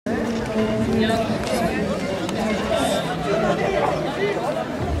Boom,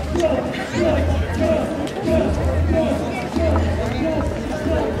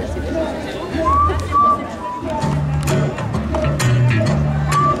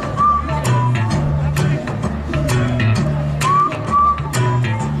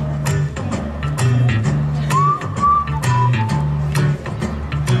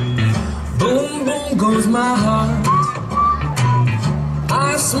 boom goes my heart.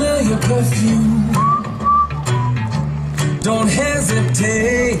 I smell your perfume. Don't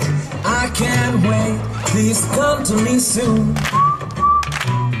hesitate, I can't wait. Please come to me soon.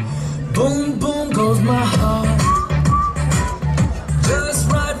 Boom, boom goes my heart.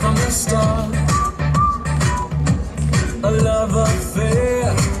 Just right from the start. A love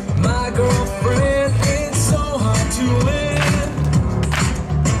affair, my girlfriend. It's so hard to win.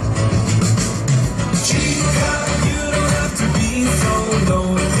 Chica, you don't have to be so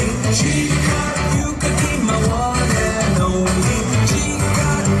lonely. Chica, you could be my one and only. Chica,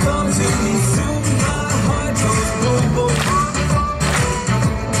 come to me soon. My heart goes boom, boom.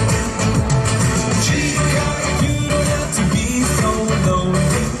 Chica, you don't have to be so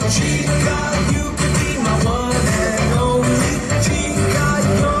lonely. Chica, you could be my one and only. Chica,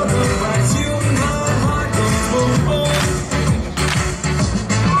 you're the right tune. My heart goes boom, boom.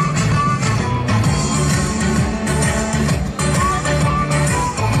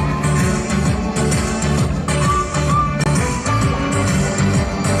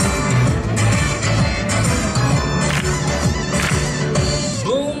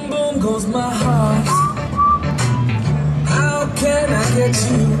 Boom, boom goes my heart. How can I get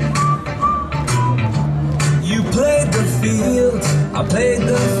you? You played the field, I played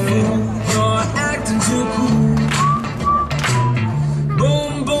the fool. You're acting too cool.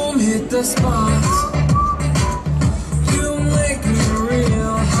 Boom, boom, hit the spot.